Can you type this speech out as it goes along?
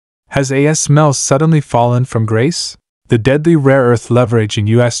Has ASML suddenly fallen from grace? The deadly rare earth leveraging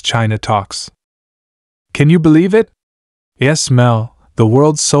US-China talks. Can you believe it? ASML, the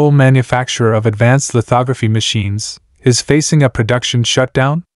world's sole manufacturer of advanced lithography machines, is facing a production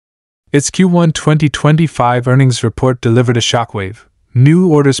shutdown? Its Q1 2025 earnings report delivered a shockwave. New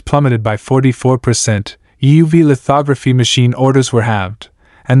orders plummeted by 44%, EUV lithography machine orders were halved,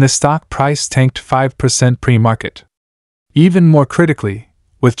 and the stock price tanked 5% pre-market. Even more critically,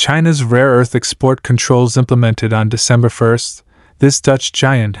 with China's rare earth export controls implemented on December 1st, this Dutch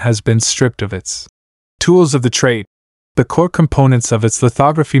giant has been stripped of its tools of the trade. The core components of its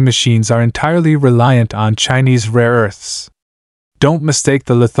lithography machines are entirely reliant on Chinese rare earths. Don't mistake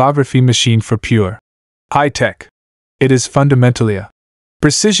the lithography machine for pure high-tech. It is fundamentally a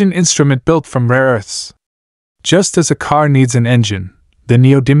precision instrument built from rare earths. Just as a car needs an engine, the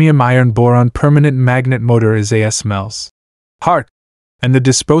neodymium iron boron permanent magnet motor is ASML's heart, and the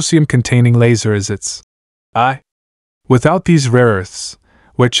dysprosium-containing laser is its eye. Without these rare earths,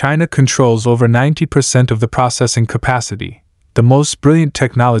 where China controls over 90% of the processing capacity, the most brilliant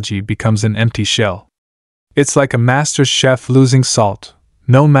technology becomes an empty shell. It's like a master chef losing salt.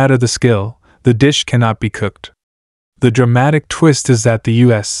 No matter the skill, the dish cannot be cooked. The dramatic twist is that the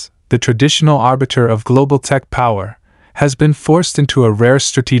US, the traditional arbiter of global tech power, has been forced into a rare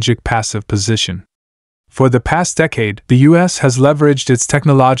strategic passive position. For the past decade, the US has leveraged its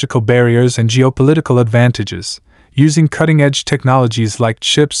technological barriers and geopolitical advantages, using cutting-edge technologies like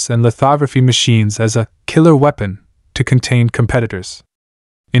chips and lithography machines as a killer weapon to contain competitors.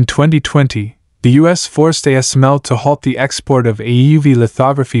 In 2020, the US forced ASML to halt the export of EUV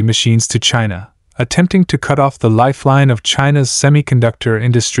lithography machines to China, attempting to cut off the lifeline of China's semiconductor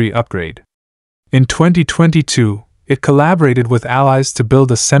industry upgrade. In 2022, it collaborated with allies to build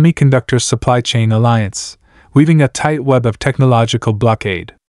a semiconductor supply chain alliance, weaving a tight web of technological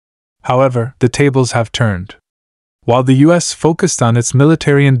blockade. However, the tables have turned. While the US focused on its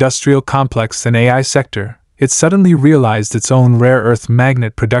military-industrial complex and AI sector, it suddenly realized its own rare earth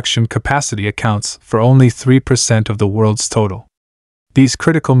magnet production capacity accounts for only 3% of the world's total. These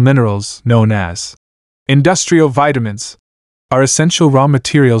critical minerals, known as industrial vitamins, are essential raw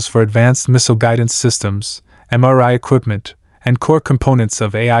materials for advanced missile guidance systems, MRI equipment, and core components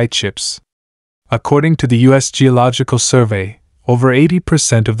of AI chips. According to the US Geological Survey, over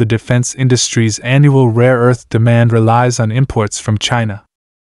 80% of the defense industry's annual rare earth demand relies on imports from China.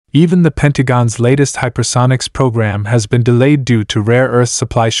 Even the Pentagon's latest hypersonics program has been delayed due to rare earth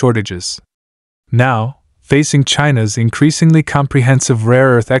supply shortages. Now, facing China's increasingly comprehensive rare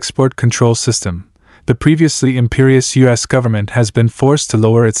earth export control system, the previously imperious US government has been forced to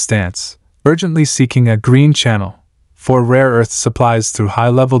lower its stance, urgently seeking a green channel for rare earth supplies through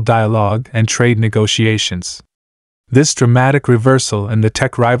high-level dialogue and trade negotiations. This dramatic reversal in the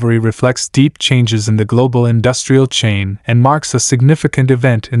tech rivalry reflects deep changes in the global industrial chain and marks a significant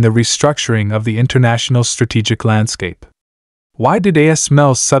event in the restructuring of the international strategic landscape. Why did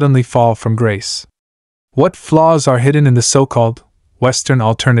ASML suddenly fall from grace? What flaws are hidden in the so-called Western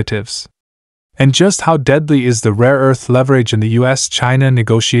alternatives? And just how deadly is the rare earth leverage in the US-China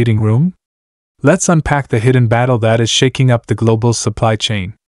negotiating room? Let's unpack the hidden battle that is shaking up the global supply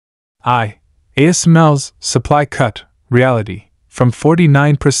chain. ASML's supply cut reality, from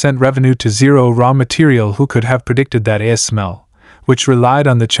 49% revenue to zero raw material. Who could have predicted that ASML, which relied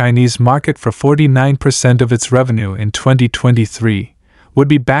on the Chinese market for 49% of its revenue in 2023, would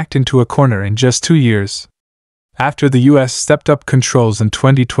be backed into a corner in just 2 years? After the US stepped up controls in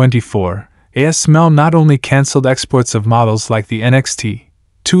 2024, ASML not only cancelled exports of models like the NXT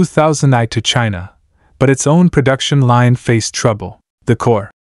 2000i to China, but its own production line faced trouble. The core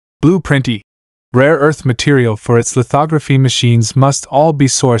blueprinty rare earth material for its lithography machines must all be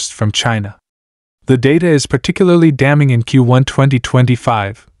sourced from China. The data is particularly damning. In Q1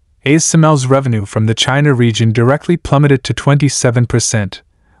 2025, ASML's revenue from the China region directly plummeted to 27%,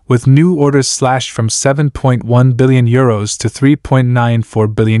 with new orders slashed from €7.1 billion to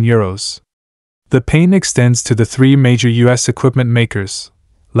 €3.94 billion. The pain extends to the three major US equipment makers.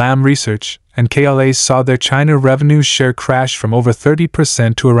 Lam Research and KLA saw their China revenue share crash from over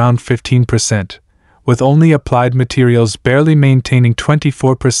 30% to around 15%, with only Applied Materials barely maintaining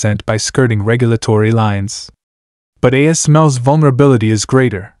 24% by skirting regulatory lines. But ASML's vulnerability is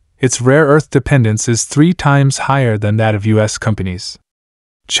greater. Its rare earth dependence is 3 times higher than that of US companies.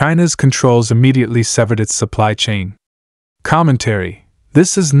 China's controls immediately severed its supply chain. Commentary: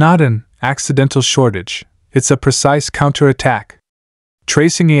 this is not an accidental shortage, it's a precise counterattack.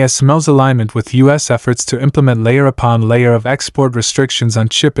 Tracing ASML's alignment with US efforts to implement layer upon layer of export restrictions on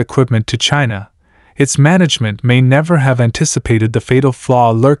chip equipment to China, its management may never have anticipated the fatal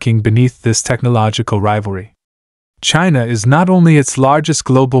flaw lurking beneath this technological rivalry. China is not only its largest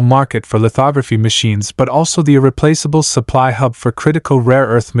global market for lithography machines but also the irreplaceable supply hub for critical rare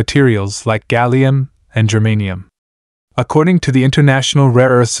earth materials like gallium and germanium. According to the International Rare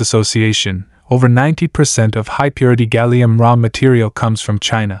Earths Association, over 90% of high-purity gallium raw material comes from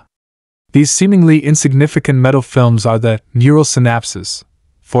China. These seemingly insignificant metal films are the neural synapses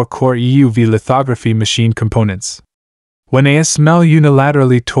for core EUV lithography machine components. When ASML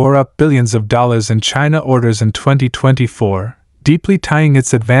unilaterally tore up billions of dollars in China orders in 2024, deeply tying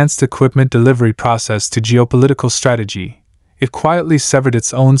its advanced equipment delivery process to geopolitical strategy, it quietly severed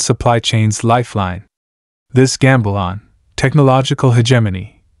its own supply chain's lifeline. This gamble on technological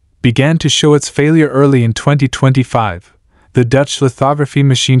hegemony began to show its failure early in 2025. The Dutch lithography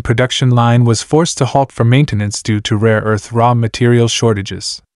machine production line was forced to halt for maintenance due to rare earth raw material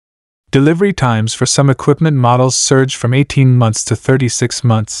shortages. Delivery times for some equipment models surged from 18 months to 36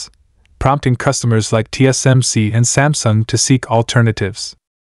 months, prompting customers like TSMC and Samsung to seek alternatives.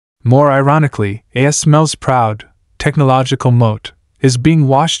 More ironically, ASML's proud technological moat is being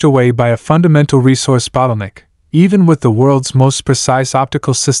washed away by a fundamental resource bottleneck. Even with the world's most precise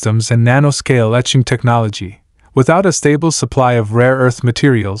optical systems and nanoscale etching technology, without a stable supply of rare earth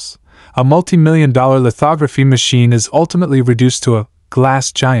materials, a multi-million-dollar lithography machine is ultimately reduced to a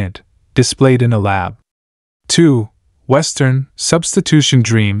glass giant displayed in a lab. 2. Western substitution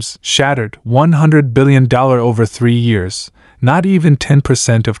dreams shattered. $100 billion over 3 years, not even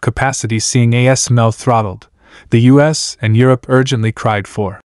 10% of capacity seeing ASML throttled. The US and Europe urgently cried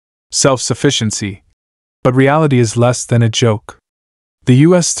for self-sufficiency. But reality is less than a joke. The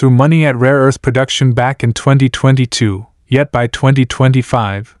US threw money at rare earth production back in 2022, yet by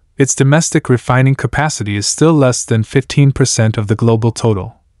 2025, its domestic refining capacity is still less than 15% of the global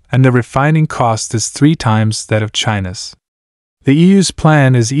total, and the refining cost is 3 times that of China's. The EU's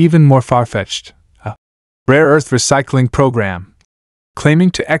plan is even more far-fetched, a rare earth recycling program,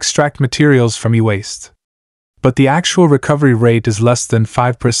 claiming to extract materials from e-waste. But the actual recovery rate is less than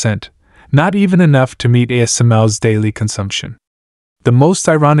 5%, not even enough to meet ASML's daily consumption. The most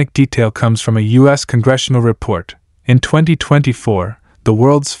ironic detail comes from a U.S. congressional report. In 2024, the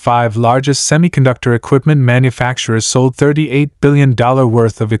world's 5 largest semiconductor equipment manufacturers sold $38 billion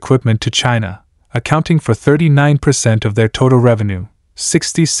worth of equipment to China, accounting for 39% of their total revenue,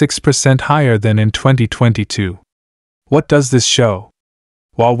 66% higher than in 2022. What does this show?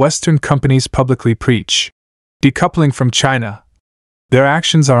 While Western companies publicly preach decoupling from China, their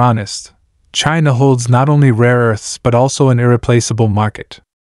actions are honest. China holds not only rare earths but also an irreplaceable market.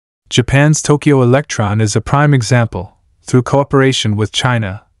 Japan's Tokyo Electron is a prime example. Through cooperation with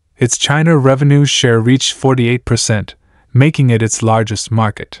China, its China revenue share reached 48%, making it its largest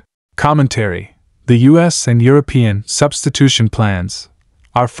market. Commentary: the US and European substitution plans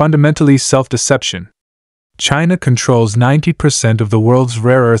are fundamentally self-deception. China controls 90% of the world's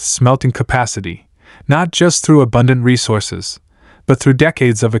rare earth smelting capacity, not just through abundant resources, but through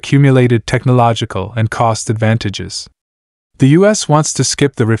decades of accumulated technological and cost advantages. The US wants to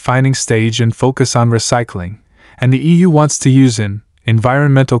skip the refining stage and focus on recycling, and the EU wants to use an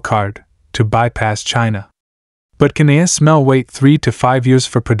environmental card to bypass China. But can ASML wait 3 to 5 years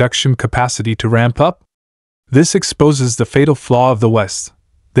for production capacity to ramp up? This exposes the fatal flaw of the West.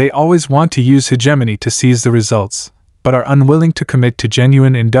 They always want to use hegemony to seize the results, but are unwilling to commit to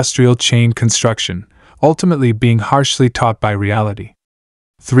genuine industrial chain construction, ultimately being harshly taught by reality.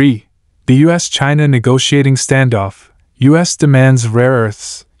 3. The US-China negotiating standoff. US demands rare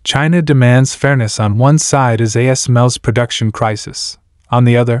earths, China demands fairness. On one side is ASML's production crisis, on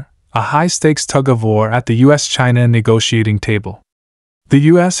the other, a high-stakes tug-of-war at the US-China negotiating table. The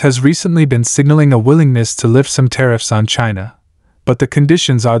US has recently been signaling a willingness to lift some tariffs on China, but the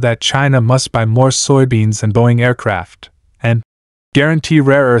conditions are that China must buy more soybeans and Boeing aircraft, and guarantee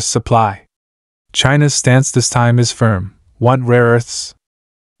rare earth supply. China's stance this time is firm. Want rare earths?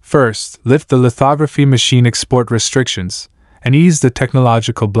 First, lift the lithography machine export restrictions and ease the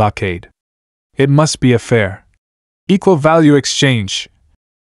technological blockade. It must be a fair, equal value exchange.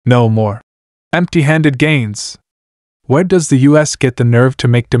 No more empty-handed gains. Where does the US get the nerve to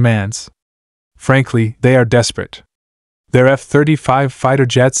make demands? Frankly, they are desperate. Their F-35 fighter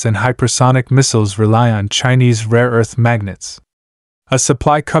jets and hypersonic missiles rely on Chinese rare earth magnets. A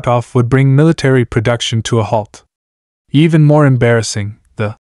supply cutoff would bring military production to a halt. Even more embarrassing,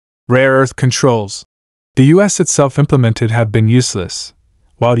 the rare earth controls the US itself implemented have been useless.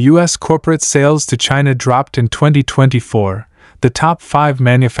 While US corporate sales to China dropped in 2024, the top 5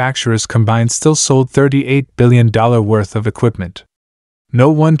 manufacturers combined still sold $38 billion worth of equipment. no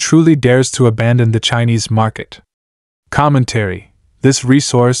one truly dares to abandon the Chinese market. Commentary: this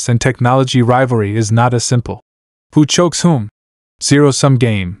resource and technology rivalry is not a simple who chokes whom zero-sum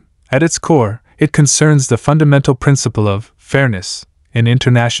game. At its core, it concerns the fundamental principle of fairness in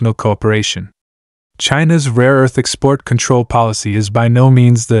international cooperation. China's rare earth export control policy is by no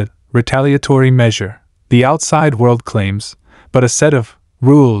means the retaliatory measure the outside world claims, but a set of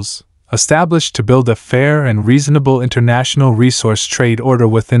rules established to build a fair and reasonable international resource trade order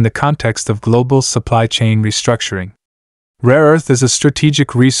within the context of global supply chain restructuring. Rare earth is a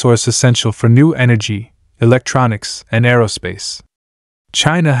strategic resource essential for new energy, electronics, and aerospace.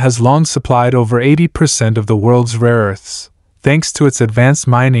 China has long supplied over 80% of the world's rare earths, thanks to its advanced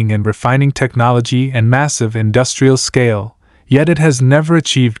mining and refining technology and massive industrial scale, yet it has never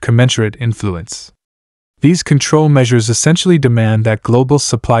achieved commensurate influence. These control measures essentially demand that global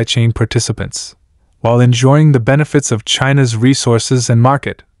supply chain participants, while enjoying the benefits of China's resources and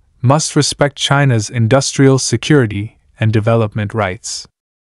market, must respect China's industrial security and development rights.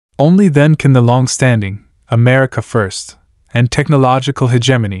 Only then can the long-standing America first and technological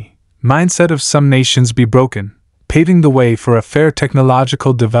hegemony mindset of some nations be broken, paving the way for a fair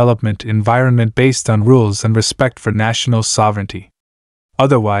technological development environment based on rules and respect for national sovereignty.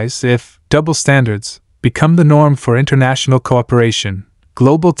 Otherwise, if double standards become the norm for international cooperation,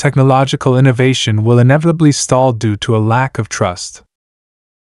 global technological innovation will inevitably stall due to a lack of trust.